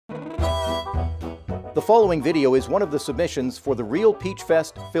The following video is one of the submissions for the Real Peach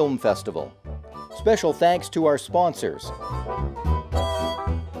Fest Film Festival. Special thanks to our sponsors.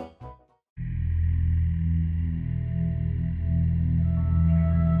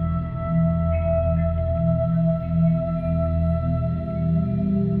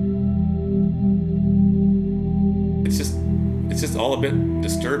 It's just all a bit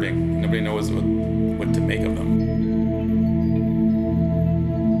disturbing. Nobody knows what to make of them.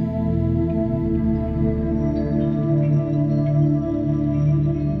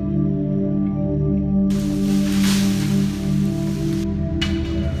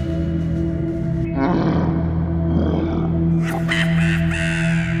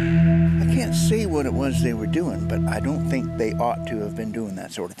 I can't say what it was they were doing, but I don't think they ought to have been doing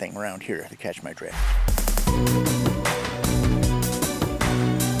that sort of thing around here, to catch my drift.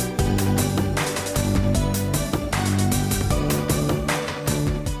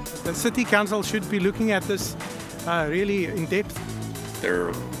 The City Council should be looking at this really in depth.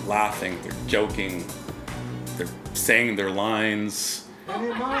 They're laughing, they're joking, they're saying their lines.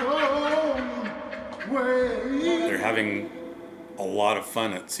 They're having a lot of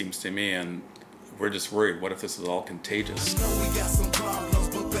fun, it seems to me, and we're just worried, what if this is all contagious? We got some problems,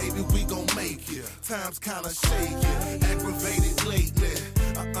 but baby, we gon' make it. Time's kinda shaky, aggravated lately.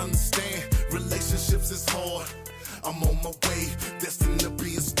 I understand, relationships is hard. I'm on my way, destined to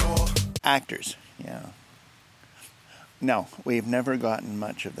be a star. Actors, yeah. No, we've never gotten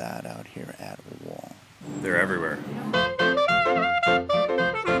much of that out here at all. They're everywhere.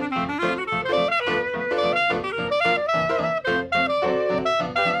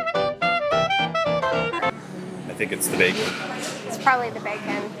 I think it's the bacon. It's probably the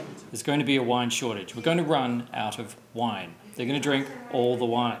bacon. There's going to be a wine shortage. We're going to run out of wine. They're going to drink all the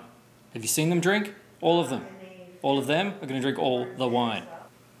wine. Have you seen them drink? All of them. All of them are going to drink all the wine.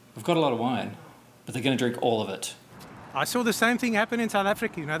 We've got a lot of wine, but they're going to drink all of it. I saw the same thing happen in South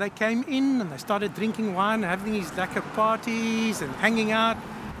Africa. You know, they came in and they started drinking wine, having these lekker parties and hanging out,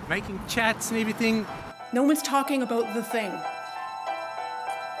 making chats and everything. No one's talking about the thing.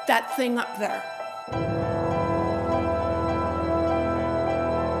 That thing up there.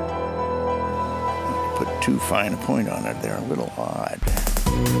 Put too fine a point on it, they're a little odd.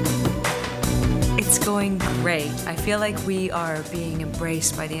 It's going great. I feel like we are being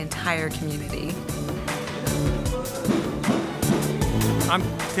embraced by the entire community. I'm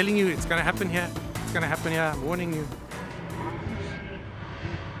telling you, it's going to happen here. It's going to happen here. I'm warning you.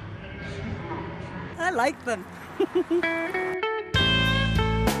 I like them.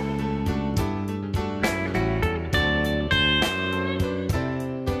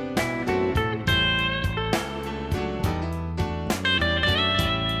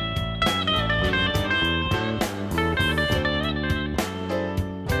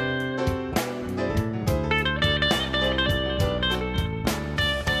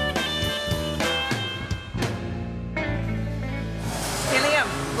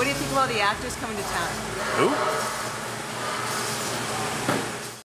 What do you think of all the actors coming to town? Who?